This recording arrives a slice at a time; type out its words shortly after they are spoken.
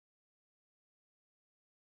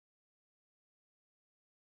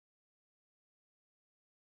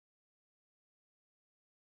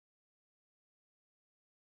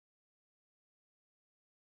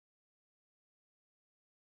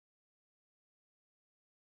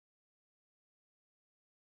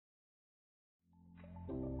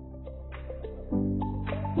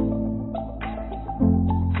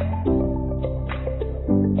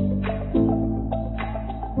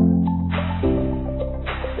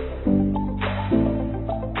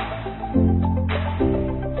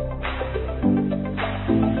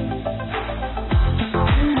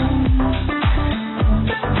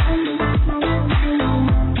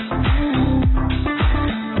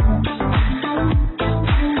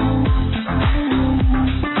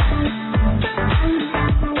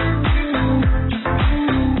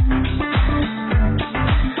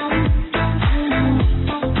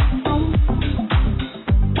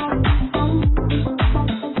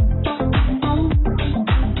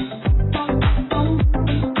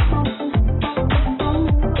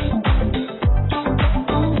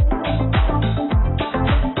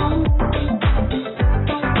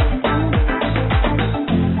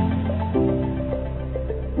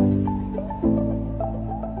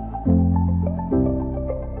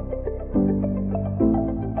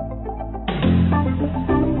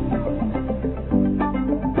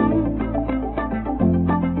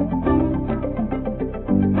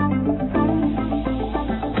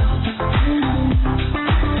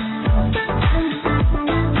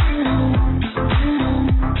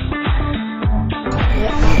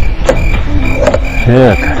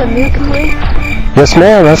Yeah. The Milky Way? Yes,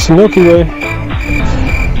 ma'am, that's the Milky Way.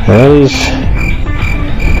 That is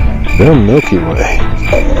the Milky Way.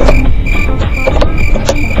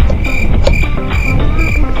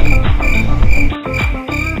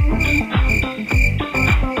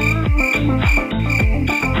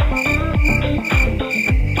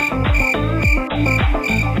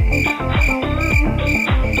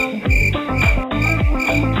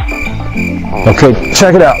 Okay,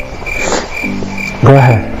 check it out. Go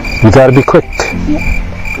ahead. You gotta be quick.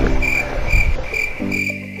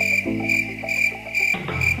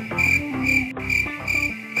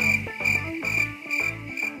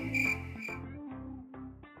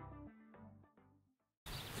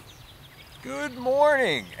 Good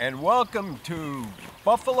morning and welcome to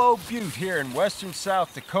Buffalo Butte here in western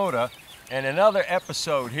South Dakota and another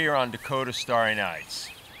episode here on Dakota Starry Nights.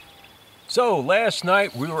 So last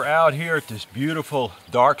night we were out here at this beautiful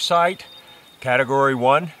dark site, Category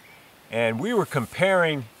 1, and we were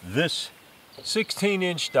comparing this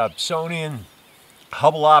 16-inch Dobsonian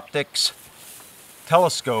Hubble Optics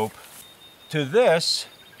telescope to this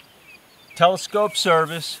Telescope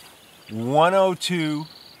Service 102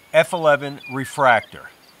 F11 refractor.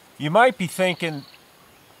 You might be thinking,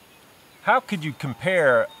 how could you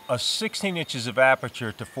compare a 16 inches of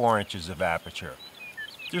aperture to 4 inches of aperture?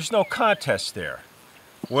 There's no contest there.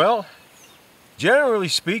 Well, generally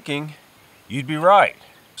speaking, you'd be right.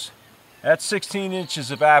 That 16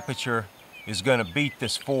 inches of aperture is going to beat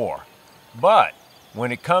this 4. But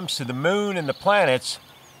when it comes to the moon and the planets,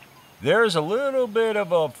 there's a little bit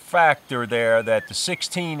of a factor there that the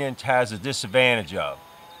 16-inch has a disadvantage of,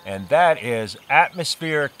 and that is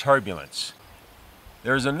atmospheric turbulence.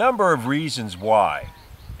 There's a number of reasons why,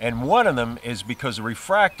 and one of them is because a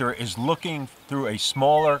refractor is looking through a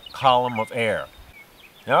smaller column of air.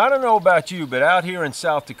 Now, I don't know about you, but out here in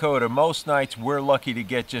South Dakota, most nights we're lucky to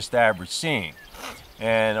get just average seeing,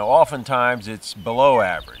 and oftentimes it's below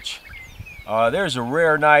average. There's a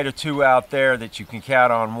rare night or two out there that you can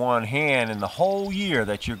count on one hand in the whole year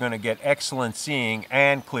that you're going to get excellent seeing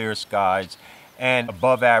and clear skies and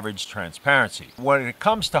above average transparency. When it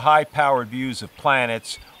comes to high-powered views of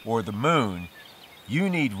planets or the moon, you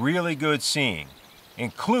need really good seeing,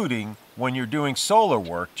 including when you're doing solar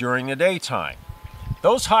work during the daytime.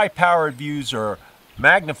 Those high-powered views are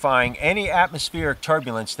magnifying any atmospheric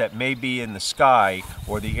turbulence that may be in the sky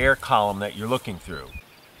or the air column that you're looking through.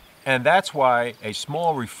 And that's why a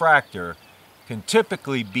small refractor can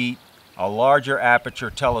typically beat a larger aperture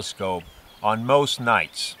telescope on most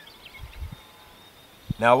nights.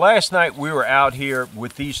 Now, last night we were out here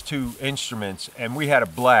with these two instruments and we had a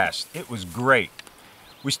blast. It was great.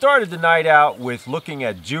 We started the night out with looking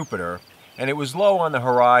at Jupiter, and it was low on the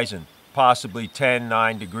horizon, possibly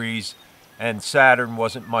 9 degrees, and Saturn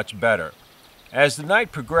wasn't much better. As the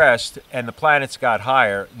night progressed and the planets got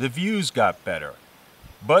higher, the views got better.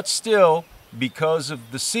 But still, because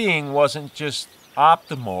of the seeing wasn't just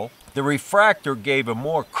optimal, the refractor gave a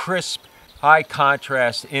more crisp, high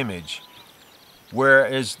contrast image.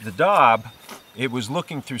 Whereas the Dob, it was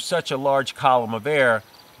looking through such a large column of air,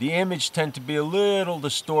 the image tended to be a little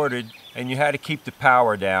distorted and you had to keep the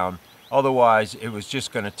power down, otherwise it was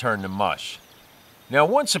just going to turn to mush. Now,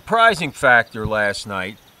 one surprising factor last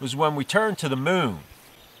night was when we turned to the moon.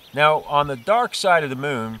 Now, on the dark side of the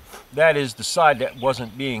moon, that is the side that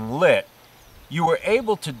wasn't being lit, you were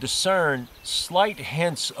able to discern slight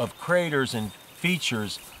hints of craters and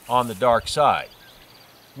features on the dark side,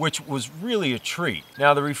 which was really a treat.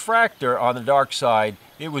 Now, the refractor on the dark side,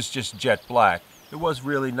 it was just jet black. There was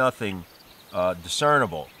really nothing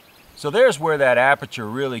discernible. So there's where that aperture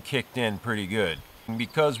really kicked in pretty good. And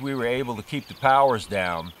because we were able to keep the powers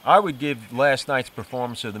down, I would give last night's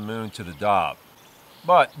performance of the moon to the Dob.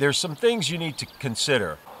 But there's some things you need to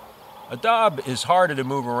consider. A Dob is harder to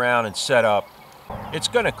move around and set up. It's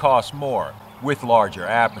going to cost more with larger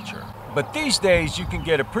aperture. But these days you can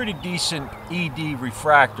get a pretty decent ED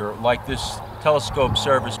refractor like this Telescope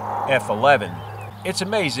Service F11. It's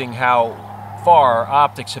amazing how far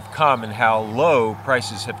optics have come and how low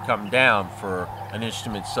prices have come down for an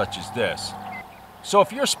instrument such as this. So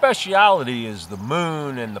if your specialty is the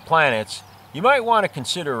moon and the planets, you might want to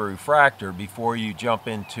consider a refractor before you jump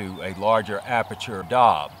into a larger aperture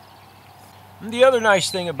Dob. And the other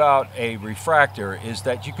nice thing about a refractor is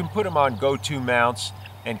that you can put them on go-to mounts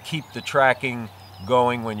and keep the tracking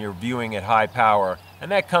going when you're viewing at high power,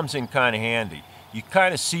 and that comes in kind of handy. You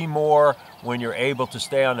kind of see more when you're able to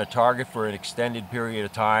stay on the target for an extended period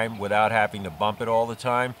of time without having to bump it all the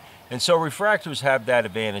time. And so refractors have that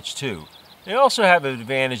advantage too. They also have an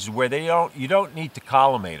advantage where you don't need to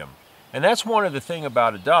collimate them. And that's one of the things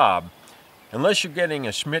about a Dob. Unless you're getting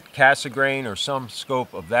a Schmidt-Cassegrain or some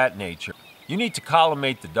scope of that nature, you need to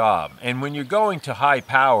collimate the daub. And when you're going to high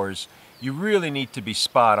powers, you really need to be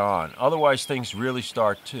spot on. Otherwise things really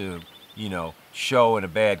start to, show in a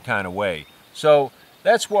bad kind of way. So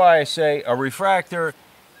that's why I say a refractor,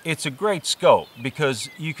 it's a great scope because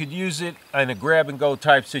you could use it in a grab-and-go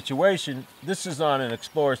type situation. This is on an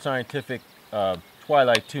Explorer Scientific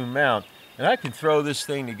Twilight 2 mount, and I can throw this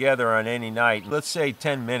thing together on any night, let's say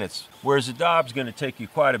 10 minutes, whereas a daub's going to take you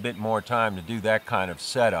quite a bit more time to do that kind of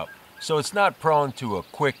setup. So it's not prone to a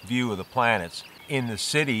quick view of the planets. In the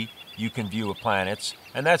city, you can view the planets,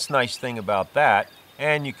 and that's the nice thing about that,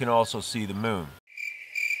 and you can also see the moon.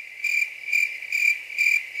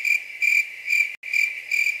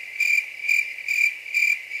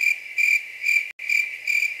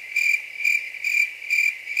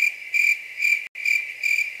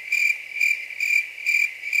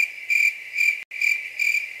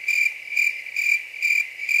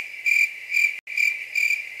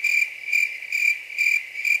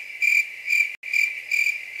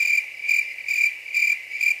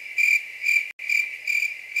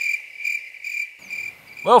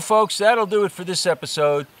 Well, folks, that'll do it for this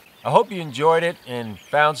episode. I hope you enjoyed it and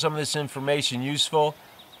found some of this information useful.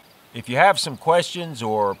 If you have some questions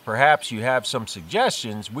or perhaps you have some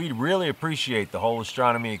suggestions, we'd really appreciate the whole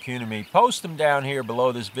astronomy economy. Post them down here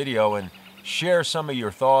below this video and share some of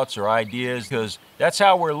your thoughts or ideas, because that's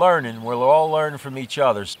how we're learning. We're all learning from each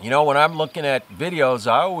other. When I'm looking at videos,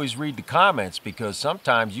 I always read the comments, because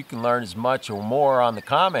sometimes you can learn as much or more on the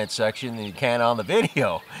comment section than you can on the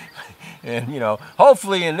video. And,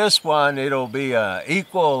 hopefully in this one, it'll be an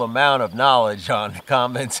equal amount of knowledge on the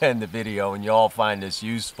comments and the video, and you all find this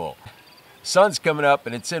useful. Sun's coming up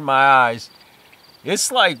and it's in my eyes.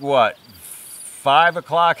 It's like, what, 5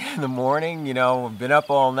 o'clock in the morning? I've been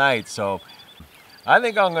up all night, so I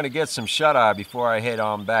think I'm going to get some shut-eye before I head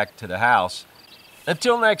on back to the house.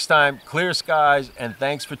 Until next time, clear skies, and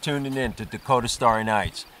thanks for tuning in to Dakota Starry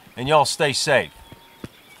Nights. And y'all stay safe.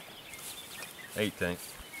 Hey,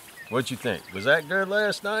 what'd you think? Was that good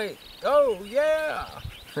last night? Oh, yeah!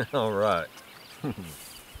 All right.